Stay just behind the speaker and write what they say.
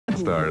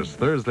All-Stars,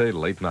 Thursday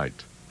late night.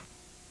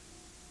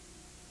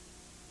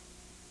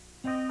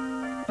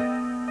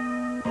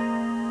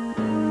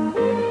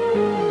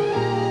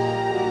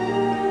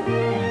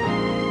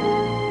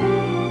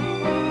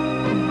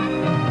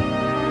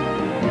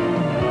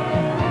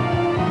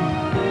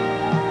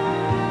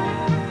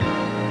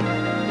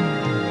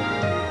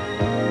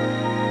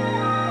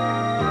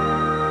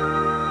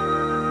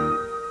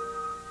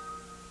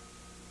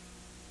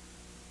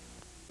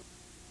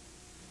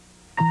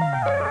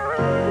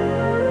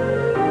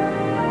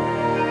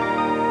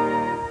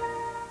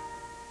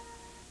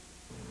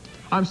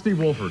 I'm Steve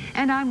Wolford.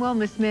 And I'm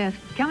Wilma Smith.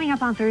 Coming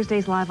up on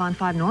Thursday's Live on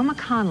 5, Norma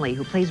Conley,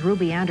 who plays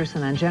Ruby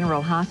Anderson on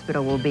General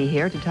Hospital, will be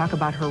here to talk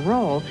about her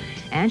role,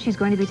 and she's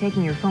going to be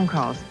taking your phone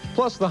calls.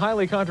 Plus, the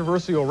highly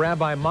controversial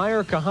Rabbi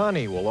Meir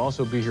Kahane will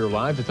also be here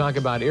live to talk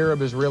about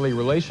Arab-Israeli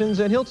relations,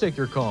 and he'll take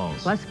your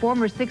calls. Plus,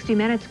 former 60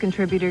 Minutes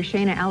contributor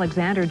Shana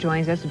Alexander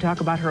joins us to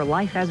talk about her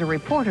life as a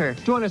reporter.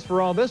 Join us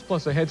for all this,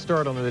 plus a head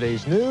start on the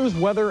day's news,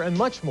 weather, and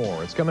much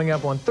more. It's coming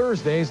up on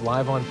Thursday's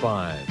Live on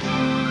 5.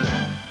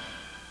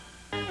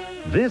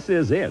 This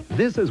is it.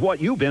 This is what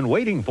you've been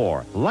waiting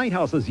for.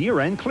 Lighthouse's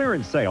year-end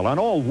clearance sale on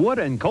all wood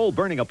and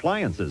coal-burning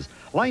appliances.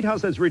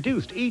 Lighthouse has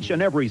reduced each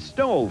and every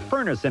stove,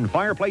 furnace, and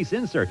fireplace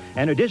insert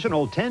an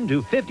additional 10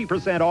 to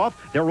 50% off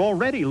their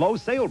already low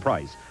sale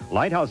price.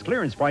 Lighthouse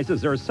clearance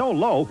prices are so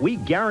low, we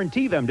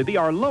guarantee them to be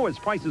our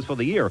lowest prices for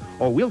the year,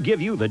 or we'll give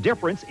you the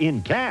difference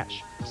in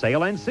cash.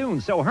 Sale ends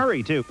soon, so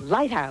hurry to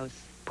Lighthouse,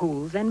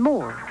 Pools and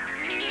More,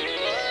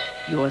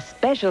 your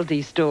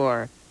specialty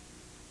store.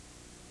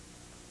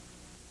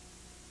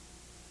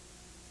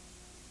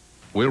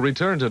 We'll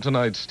return to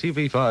tonight's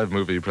TV5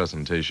 movie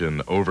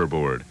presentation,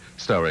 Overboard,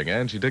 starring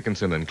Angie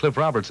Dickinson and Cliff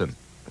Robertson,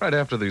 right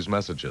after these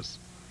messages.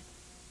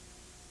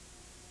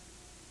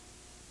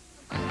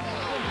 This is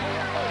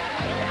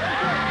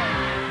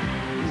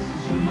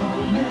your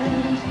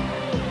moment.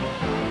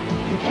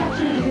 You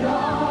captured it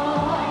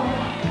all.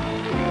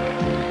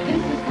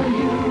 This is for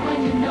you,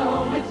 and you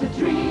know it's a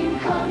dream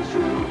come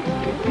true.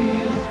 It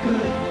feels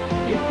good.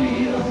 It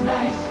feels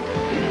nice.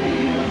 It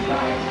feels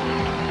right.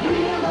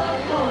 Wheel of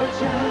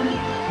Fortune.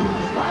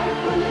 Whose life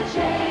will it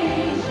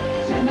change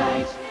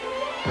tonight?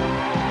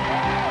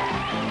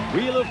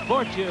 Wheel of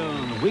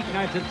Fortune,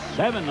 weeknights at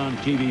 7 on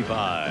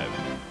TV5.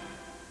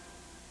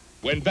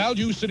 When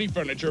Value City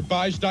Furniture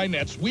buys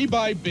dinettes, we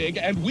buy big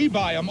and we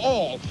buy them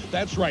all.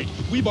 That's right.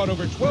 We bought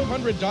over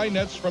 1,200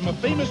 dinettes from a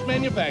famous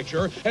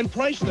manufacturer and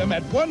priced them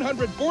at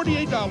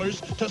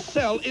 $148 to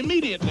sell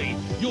immediately.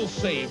 You'll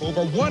save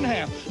over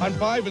 1/2 on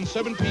 5- and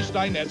 7-piece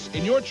dinettes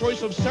in your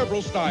choice of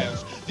several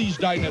styles. These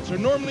dinettes are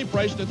normally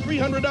priced at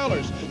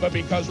 $300, but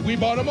because we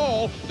bought them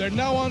all, they're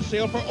now on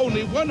sale for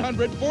only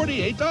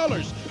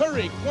 $148.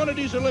 Hurry,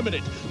 quantities are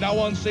limited. Now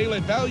on sale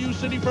at Value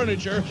City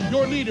Furniture,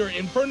 your leader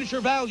in furniture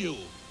value.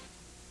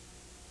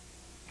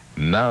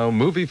 Now,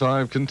 Movie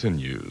 5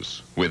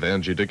 continues, with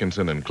Angie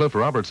Dickinson and Cliff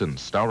Robertson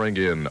starring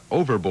in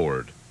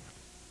Overboard.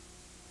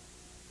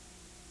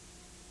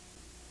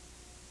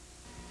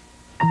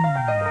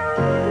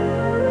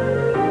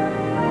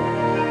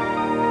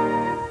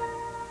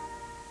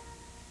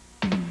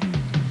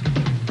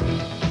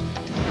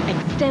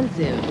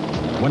 Extensive.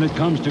 When it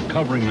comes to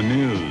covering the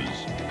news,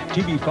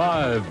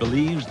 TV5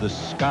 believes the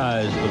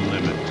sky's the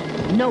limit.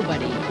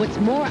 Nobody puts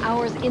more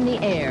hours in the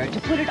air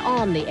to put it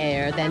on the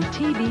air than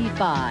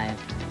TV5.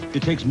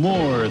 It takes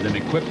more than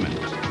equipment.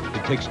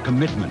 It takes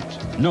commitment,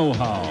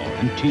 know-how,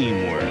 and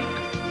teamwork.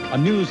 A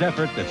news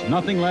effort that's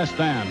nothing less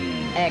than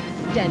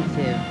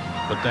extensive.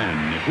 But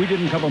then, if we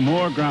didn't cover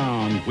more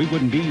ground, we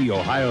wouldn't be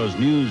Ohio's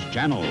news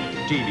channel,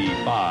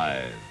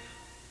 TV5.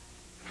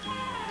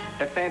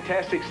 At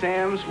Fantastic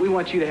Sam's, we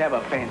want you to have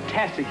a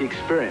fantastic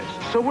experience.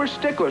 So we're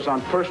sticklers on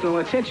personal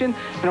attention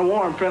and a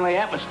warm, friendly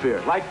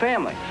atmosphere, like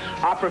family.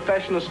 Our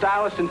professional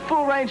stylists and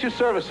full range of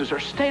services are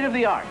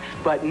state-of-the-art,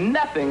 but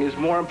nothing is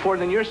more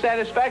important than your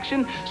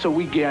satisfaction, so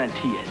we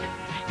guarantee it.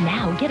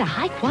 Now, get a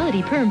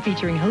high-quality perm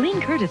featuring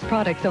Helene Curtis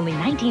products, only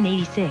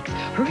 $19.86.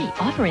 Hurry,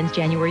 offer ends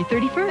January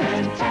 31st.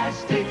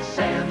 Fantastic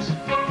Sam's,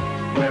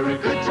 where a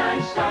good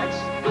time starts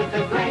with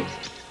a great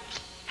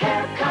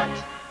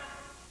haircut.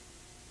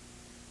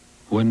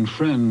 When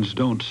friends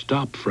don't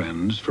stop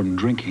friends from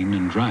drinking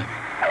and driving.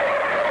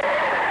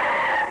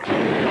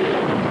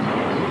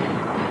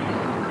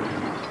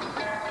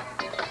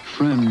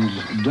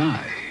 Friends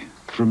die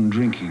from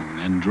drinking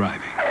and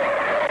driving.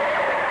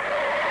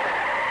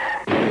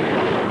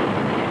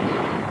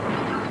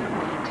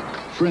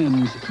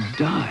 Friends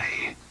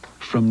die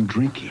from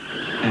drinking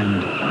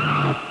and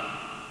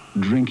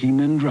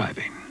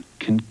driving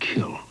can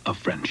kill a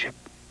friendship.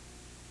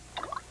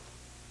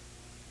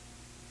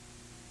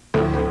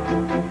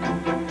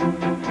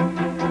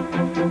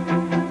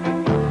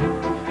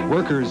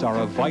 Workers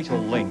are a vital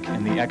link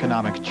in the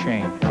economic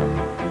chain.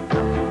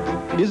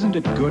 Isn't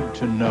it good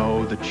to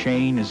know the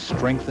chain is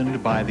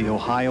strengthened by the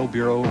Ohio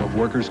Bureau of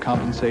Workers'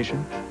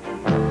 Compensation?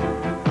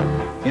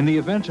 In the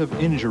event of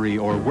injury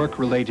or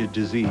work-related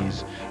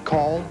disease,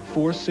 call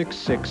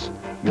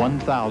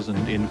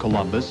 466-1000 in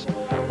Columbus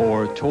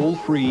or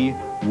toll-free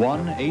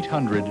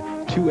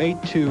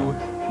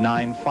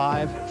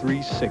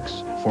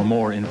 1-800-282-9536 for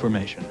more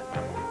information.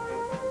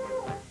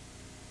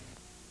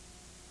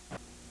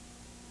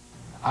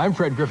 I'm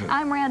Fred Griffin.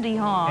 I'm Randy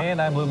Hall. And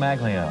I'm Lou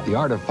Maglio. The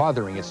Art of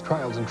Fathering, Its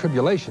Trials and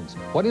Tribulations.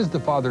 What is the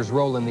father's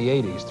role in the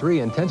 80s? 3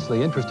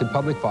 intensely interested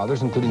public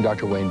fathers, including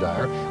Dr. Wayne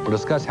Dyer, will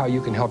discuss how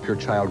you can help your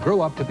child grow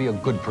up to be a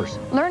good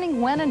person.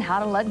 Learning when and how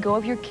to let go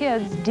of your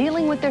kids,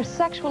 dealing with their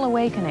sexual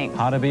awakening.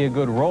 How to be a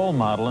good role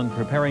model and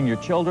preparing your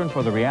children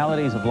for the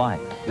realities of life.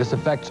 This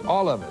affects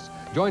all of us.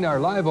 Join our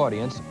live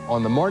audience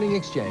on The Morning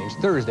Exchange,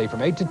 Thursday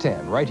from 8 to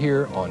 10, right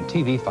here on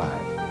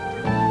TV5.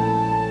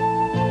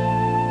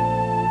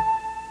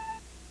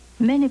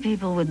 Many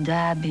people with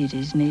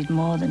diabetes need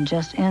more than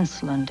just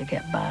insulin to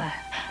get by,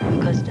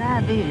 because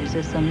diabetes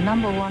is the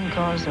 #1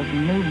 cause of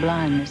new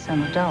blindness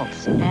in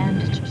adults, and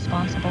it's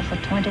responsible for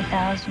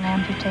 20,000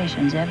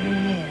 amputations every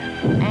year,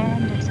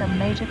 and it's a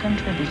major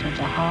contributor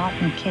to heart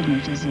and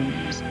kidney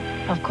disease.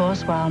 Of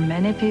course, while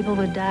many people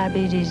with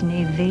diabetes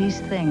need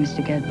these things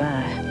to get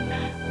by,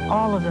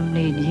 all of them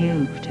need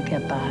you to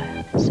get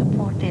by.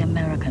 Support the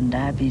American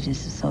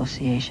Diabetes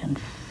Association.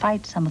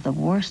 Fight some of the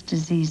worst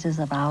diseases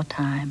of our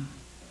time.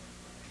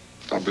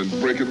 I've been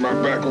breaking my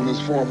back on this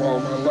farm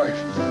all my life.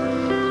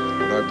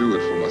 And I do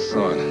it for my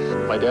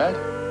son. My dad?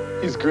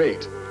 He's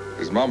great.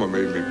 His mama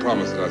made me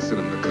promise that I'd send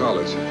him to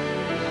college.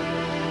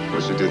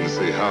 But she didn't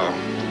say how.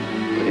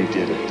 But he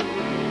did it.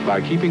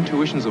 By keeping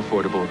tuitions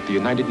affordable, the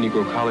United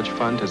Negro College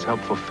Fund has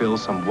helped fulfill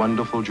some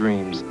wonderful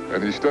dreams.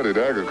 And he studied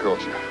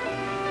agriculture.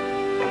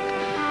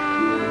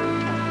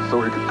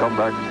 So he could come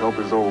back and help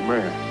his old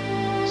man.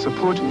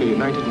 Support the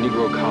United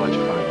Negro College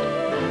Fund.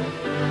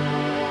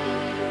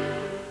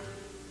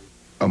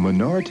 A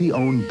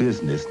minority-owned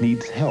business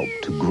needs help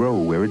to grow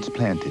where it's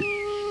planted.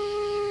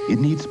 It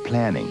needs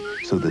planning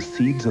so the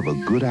seeds of a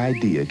good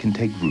idea can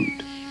take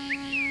root.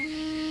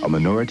 A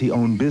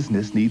minority-owned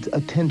business needs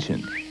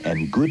attention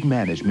and good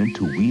management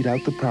to weed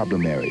out the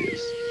problem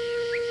areas.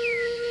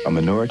 A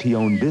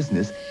minority-owned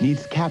business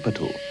needs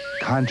capital,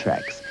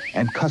 contracts,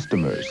 and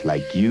customers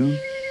like you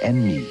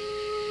and me.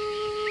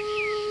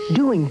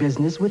 Doing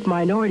business with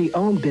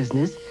minority-owned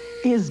business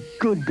is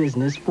good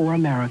business for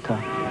America.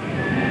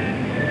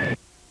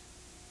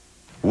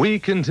 We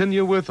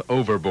continue with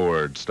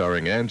Overboard,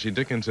 starring Angie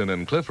Dickinson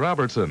and Cliff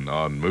Robertson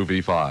on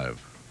Movie 5.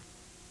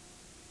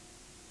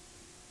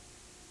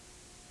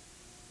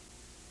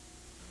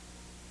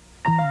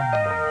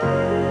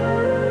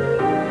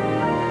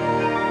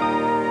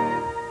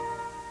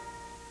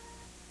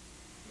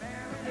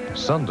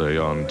 Sunday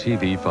on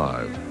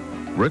TV5.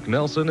 Rick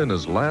Nelson in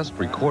his last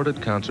recorded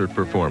concert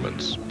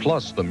performance,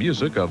 plus the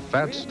music of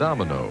Fats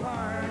Domino.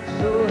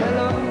 So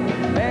hello,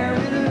 Mary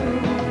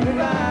Lou,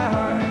 goodbye.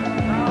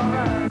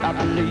 I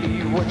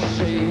believe what you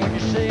say when you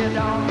say it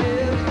don't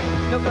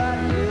miss.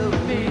 Nobody else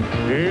me.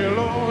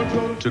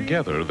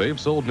 Together, they've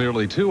sold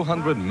nearly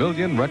 200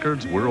 million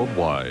records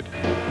worldwide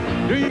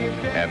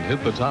and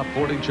hit the top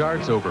 40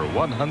 charts over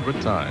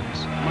 100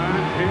 times.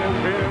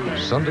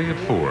 Sunday at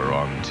 4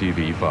 on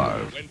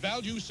TV5. When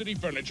Value City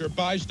Furniture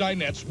buys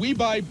dinettes, we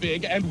buy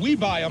big and we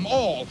buy them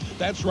all.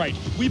 That's right.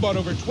 We bought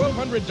over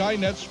 1,200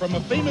 dinettes from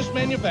a famous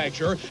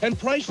manufacturer and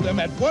priced them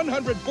at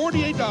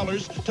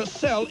 $148 to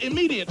sell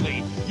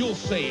immediately. You'll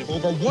save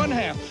over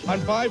 1/2 on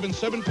 5- and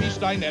 7-piece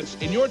dinettes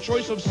in your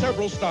choice of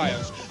several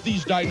styles.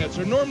 These dinettes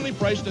are normally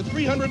priced at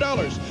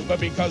 $300, but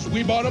because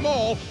we bought them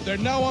all, they're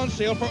now on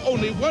sale for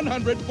only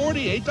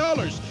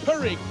 $148.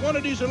 Hurry,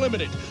 quantities are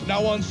limited.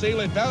 Now on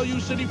sale at Value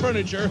City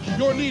Furniture,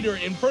 your leader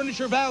in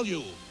furniture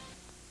value.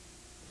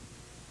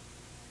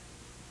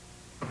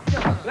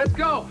 Let's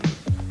go.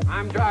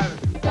 I'm driving.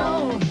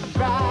 Don't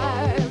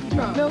drive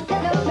drunk. No, no,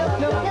 no, no,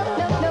 no, no,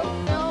 no.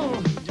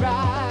 Don't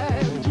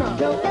drive drunk.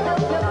 No, no, no,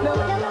 no, no, no,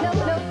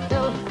 no.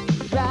 Don't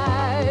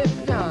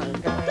drive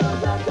drunk.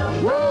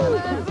 Woo!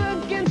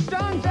 Against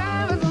strong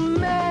drivers,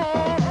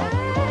 man.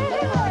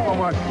 Come on,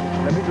 Mark.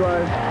 Let me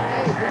drive.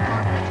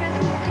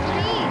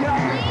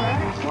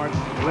 Mark,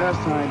 last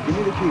time, give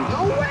me the keys.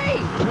 No way!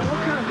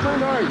 What kind of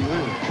friend are you?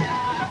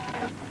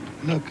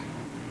 Look,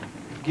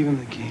 give him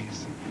the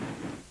keys.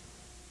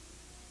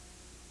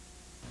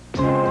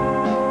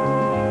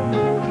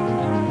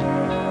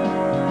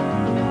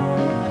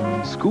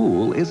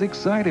 School is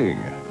exciting.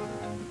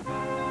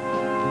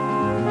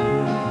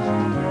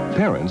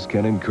 Parents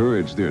can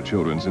encourage their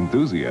children's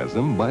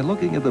enthusiasm by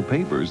looking at the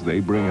papers they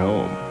bring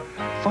home,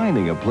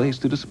 finding a place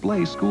to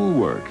display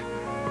schoolwork,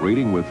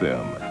 reading with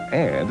them,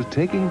 and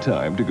taking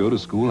time to go to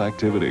school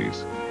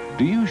activities.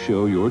 Do you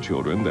show your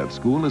children that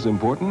school is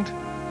important?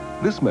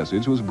 This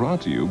message was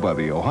brought to you by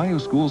the Ohio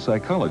School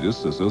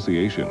Psychologists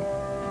Association.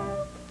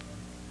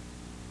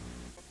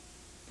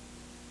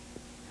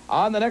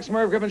 On the next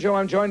Merv Griffin Show,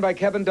 I'm joined by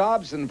Kevin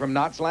Dobson from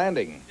Knott's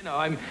Landing. You know,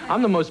 I'm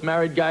the most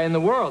married guy in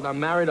the world. I'm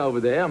married over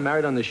there. I'm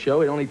married on the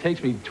show. It only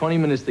takes me 20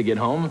 minutes to get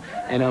home,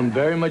 and I'm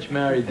very much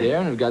married there,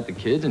 and we've got the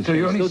kids, and so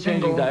you're still only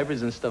changing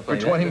diapers and stuff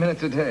like that. For 20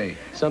 minutes a day?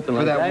 Something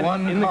like that. For that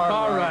one in the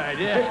car ride,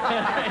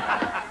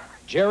 yeah.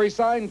 Jerry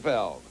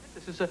Seinfeld.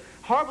 This is a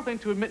horrible thing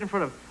to admit in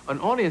front of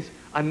an audience,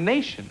 a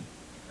nation.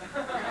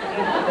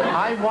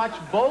 I watch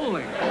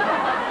bowling.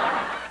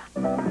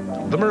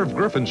 The Merv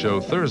Griffin Show,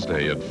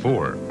 Thursday at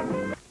 4.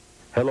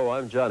 Hello,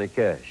 I'm Johnny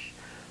Cash.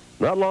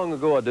 Not long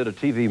ago, I did a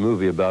TV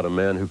movie about a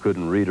man who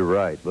couldn't read or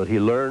write, but he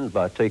learned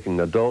by taking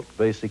adult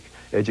basic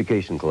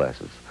education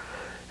classes.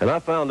 And I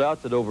found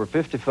out that over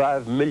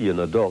 55 million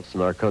adults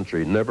in our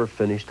country never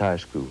finished high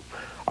school.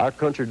 Our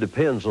country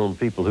depends on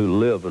people who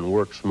live and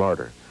work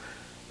smarter.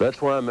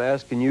 That's why I'm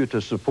asking you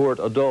to support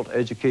adult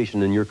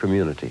education in your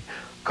community.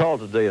 Call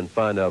today and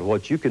find out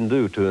what you can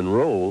do to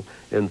enroll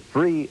in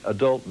free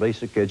adult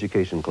basic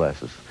education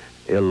classes.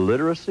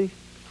 Illiteracy?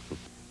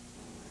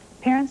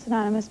 Parents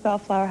Anonymous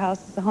Bellflower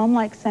House is a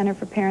home-like center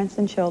for parents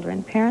and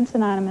children. Parents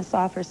Anonymous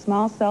offers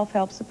small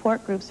self-help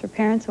support groups for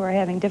parents who are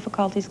having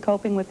difficulties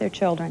coping with their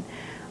children.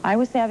 I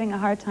was having a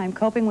hard time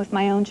coping with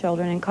my own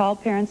children and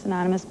called Parents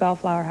Anonymous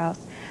Bellflower House.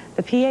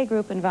 The PA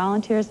group and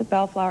volunteers at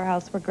Bellflower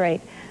House were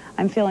great.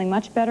 I'm feeling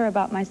much better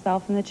about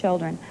myself and the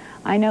children.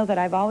 I know that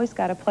I've always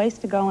got a place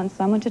to go and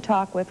someone to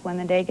talk with when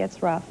the day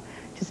gets rough.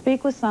 To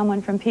speak with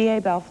someone from PA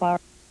Bellflower.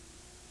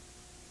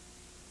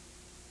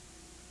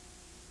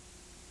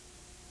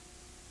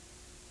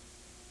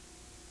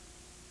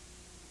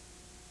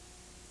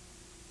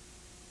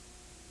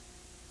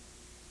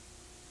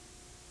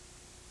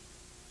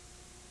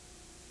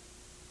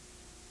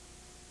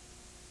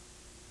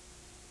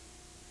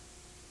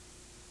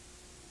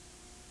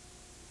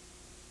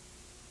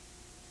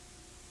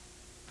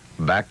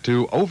 Back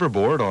to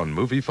Overboard on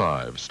Movie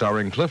 5,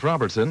 starring Cliff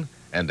Robertson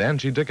and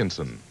Angie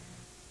Dickinson.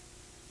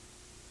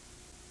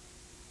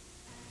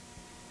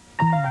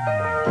 A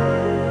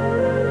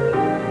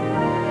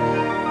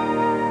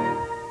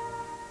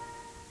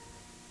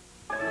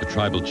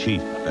tribal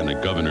chief and a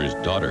governor's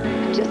daughter.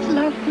 Just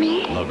love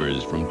me.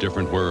 Lovers from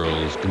different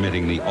worlds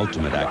committing the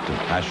ultimate act of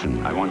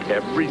passion. I want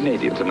every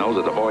native to know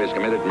that the boy has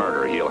committed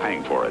murder. He'll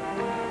hang for it.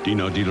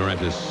 Dino De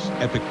Laurentiis'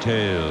 epic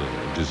tale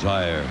of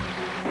desire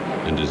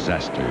and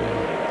disaster.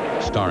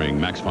 Starring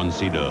Max von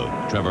Sydow,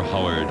 Trevor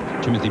Howard,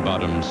 Timothy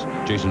Bottoms,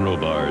 Jason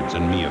Robards,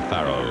 and Mia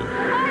Farrow.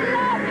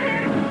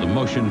 The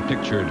motion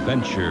picture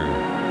adventure,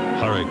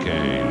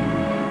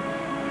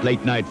 Hurricane.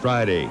 Late Night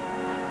Friday.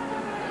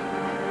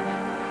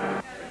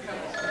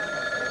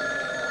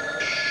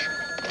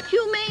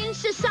 Humane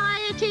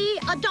Society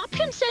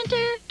Adoption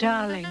Center.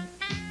 Darling,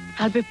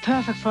 I'll be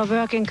perfect for a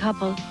working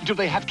couple. Do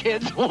they have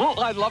kids? Oh,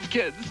 I love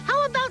kids.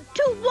 How about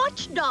 2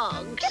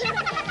 watchdogs?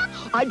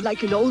 I'd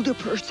like an older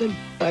person.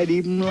 I'd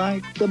even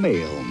like the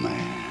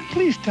mailman.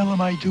 Please tell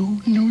him I do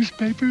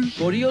newspapers.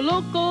 Go to your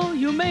local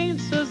Humane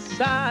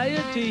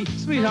Society.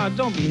 Sweetheart,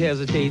 don't be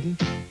hesitating,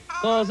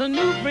 'cause a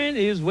new friend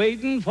is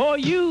waiting for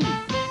you.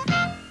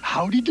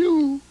 Howdy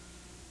do.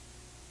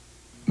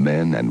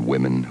 Men and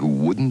women who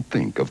wouldn't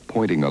think of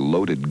pointing a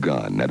loaded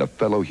gun at a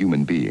fellow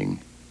human being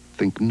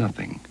think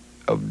nothing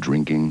of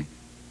drinking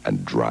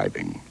and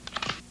driving.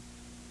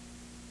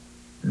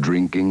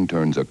 Drinking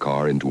turns a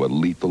car into a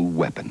lethal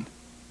weapon.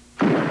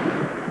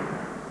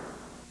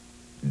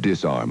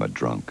 Disarm a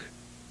drunk.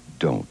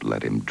 Don't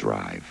let him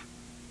drive.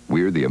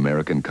 We're the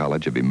American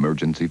College of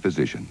Emergency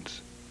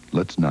Physicians.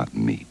 Let's not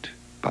meet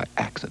by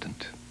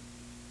accident.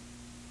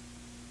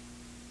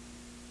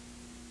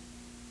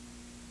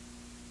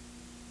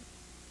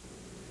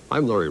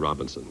 I'm Larry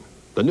Robinson.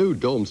 The new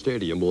Dome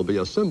Stadium will be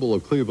a symbol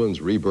of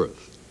Cleveland's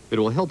rebirth. It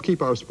will help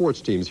keep our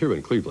sports teams here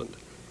in Cleveland.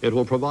 It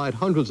will provide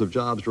hundreds of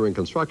jobs during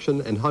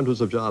construction and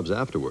hundreds of jobs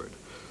afterward.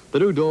 The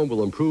new dome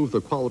will improve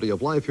the quality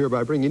of life here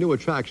by bringing new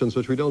attractions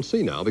which we don't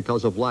see now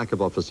because of lack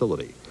of a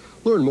facility.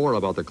 Learn more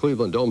about the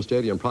Cleveland Dome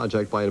Stadium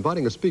project by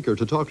inviting a speaker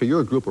to talk to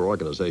your group or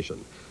organization.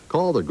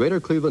 Call the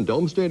Greater Cleveland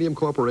Dome Stadium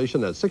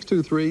Corporation at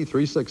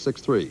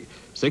 623-3663.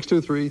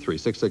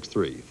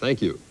 623-3663.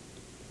 Thank you.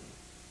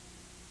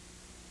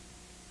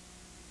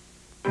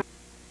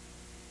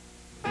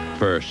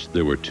 First,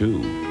 there were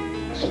 2.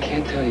 I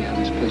can't tell you how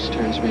this place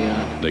turns me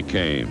on. They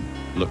came,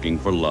 looking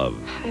for love.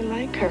 I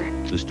like her.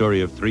 The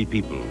story of 3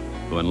 people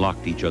who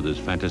unlocked each other's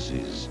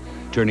fantasies,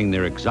 turning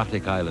their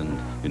exotic island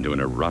into an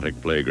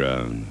erotic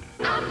playground.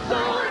 I'm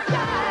so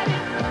excited,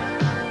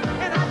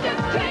 and I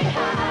just can't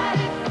hide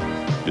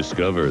it.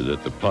 Discover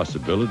that the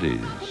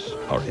possibilities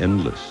are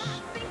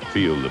endless.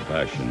 Feel the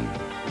passion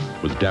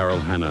with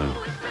Daryl Hannah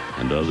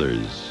and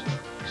others.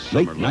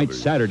 Late Night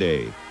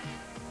Saturday.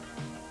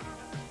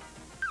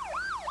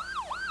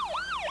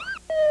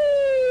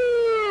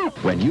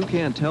 When you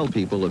can't tell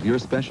people of your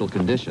special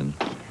condition,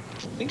 I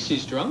think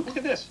she's drunk. Look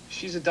at this.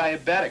 She's a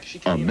diabetic. She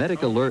a can't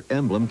Medic Alert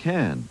emblem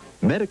can.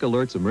 Medic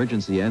Alert's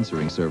emergency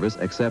answering service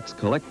accepts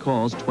collect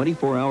calls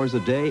 24 hours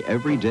a day,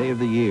 every day of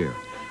the year.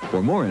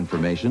 For more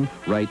information,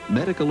 write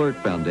Medic Alert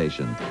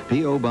Foundation,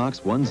 P.O.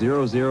 Box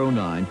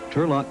 1009,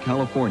 Turlock,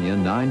 California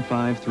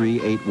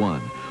 95381,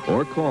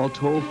 or call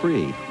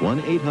toll-free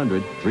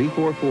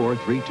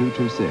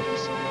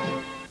 1-800-344-3226.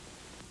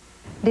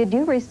 Did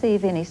you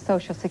receive any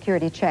Social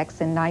Security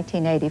checks in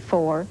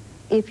 1984?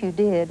 If you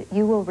did,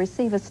 you will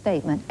receive a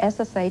statement,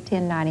 SSA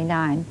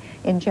 1099,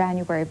 in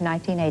January of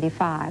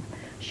 1985,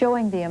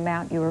 showing the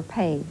amount you were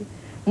paid.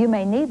 You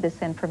may need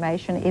this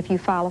information if you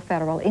file a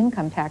federal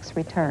income tax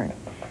return.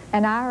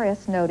 An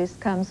IRS notice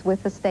comes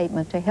with a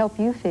statement to help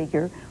you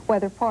figure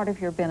whether part of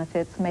your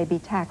benefits may be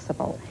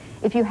taxable.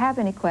 If you have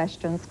any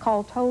questions,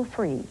 call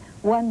toll-free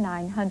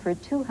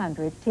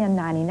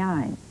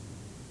 1-900-200-1099.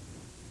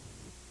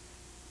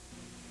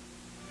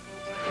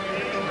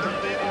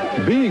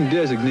 Being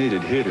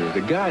designated hitter,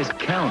 the guys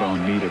count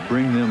on me to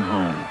bring them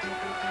home.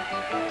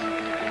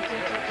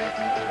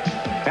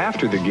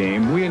 After the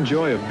game, we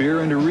enjoy a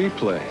beer and a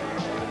replay.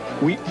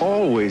 We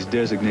always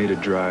designate a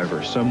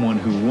driver, someone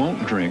who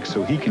won't drink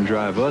so he can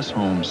drive us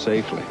home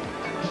safely.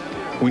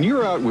 When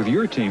you're out with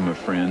your team of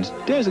friends,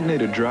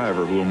 designate a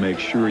driver who will make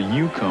sure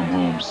you come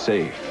home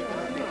safe.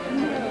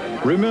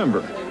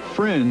 Remember,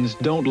 friends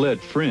don't let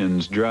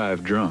friends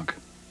drive drunk.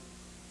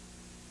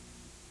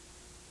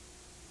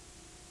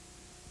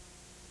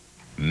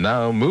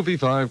 Now, Movie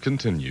 5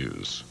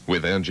 continues,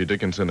 with Angie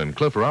Dickinson and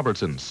Cliff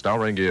Robertson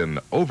starring in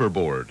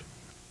Overboard.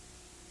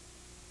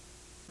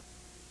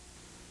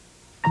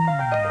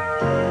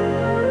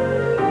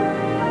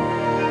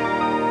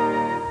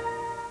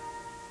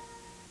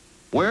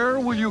 Where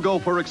will you go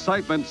for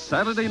excitement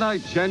Saturday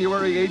night,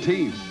 January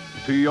 18th?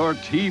 To your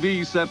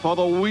TV set for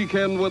the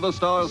Weekend with the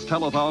Stars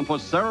telethon for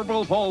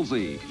cerebral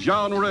palsy.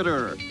 John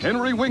Ritter,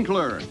 Henry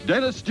Winkler,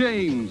 Dennis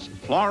James,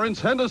 Florence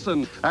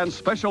Henderson, and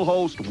special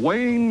host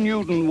Wayne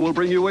Newton will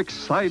bring you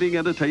exciting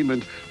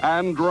entertainment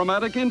and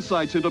dramatic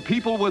insights into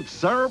people with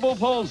cerebral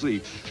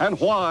palsy and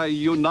why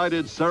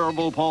United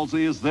Cerebral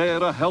Palsy is there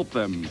to help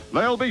them.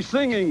 They'll be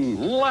singing,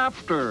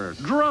 laughter,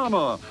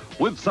 drama,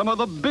 with some of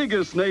the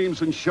biggest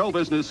names in show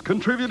business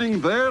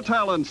contributing their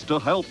talents to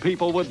help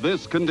people with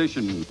this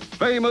condition.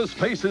 Famous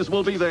faces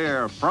will be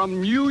there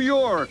from New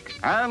York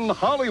and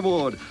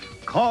Hollywood,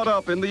 caught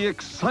up in the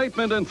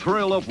excitement and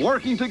thrill of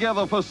working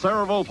together for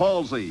cerebral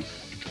palsy.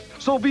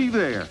 So be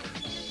there.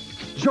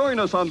 Join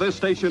us on this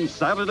station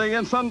Saturday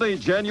and Sunday,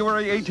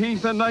 January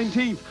 18th and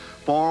 19th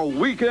for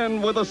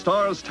Weekend with the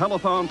Stars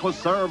telethon for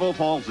cerebral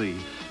palsy.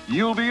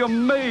 You'll be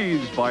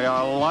amazed by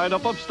our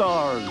lineup of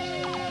stars.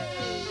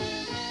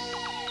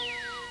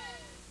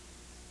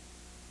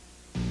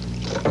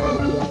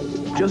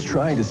 Just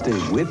trying to stay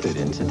with it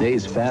in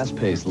today's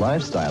fast-paced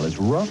lifestyle is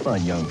rough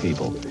on young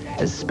people,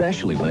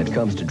 especially when it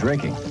comes to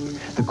drinking.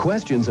 The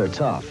questions are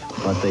tough,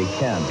 but they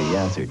can be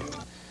answered.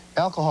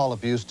 Alcohol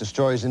abuse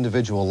destroys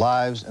individual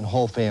lives and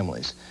whole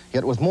families.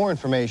 Yet with more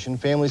information,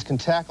 families can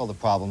tackle the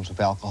problems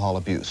of alcohol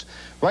abuse.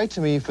 Write to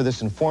me for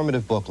this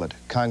informative booklet.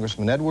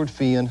 Congressman Edward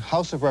Feehan,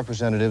 House of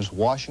Representatives,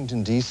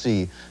 Washington,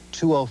 D.C.,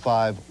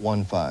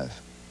 20515.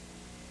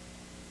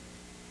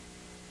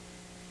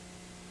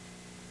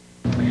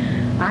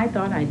 I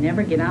thought I'd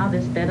never get out of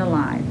this bed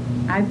alive.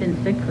 I've been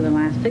sick for the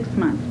last 6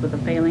 months with a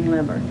failing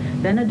liver.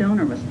 Then a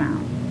donor was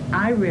found.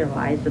 I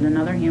realized that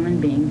another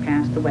human being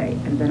passed away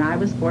and that I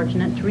was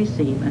fortunate to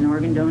receive an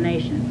organ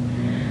donation.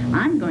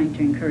 I'm going to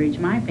encourage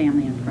my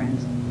family and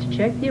friends to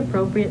check the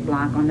appropriate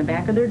block on the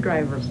back of their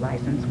driver's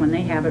license when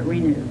they have it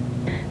renewed.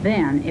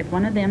 Then, if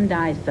one of them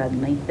dies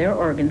suddenly, their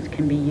organs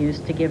can be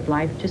used to give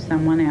life to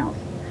someone else.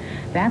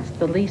 That's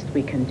the least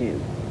we can do.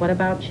 What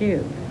about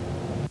you?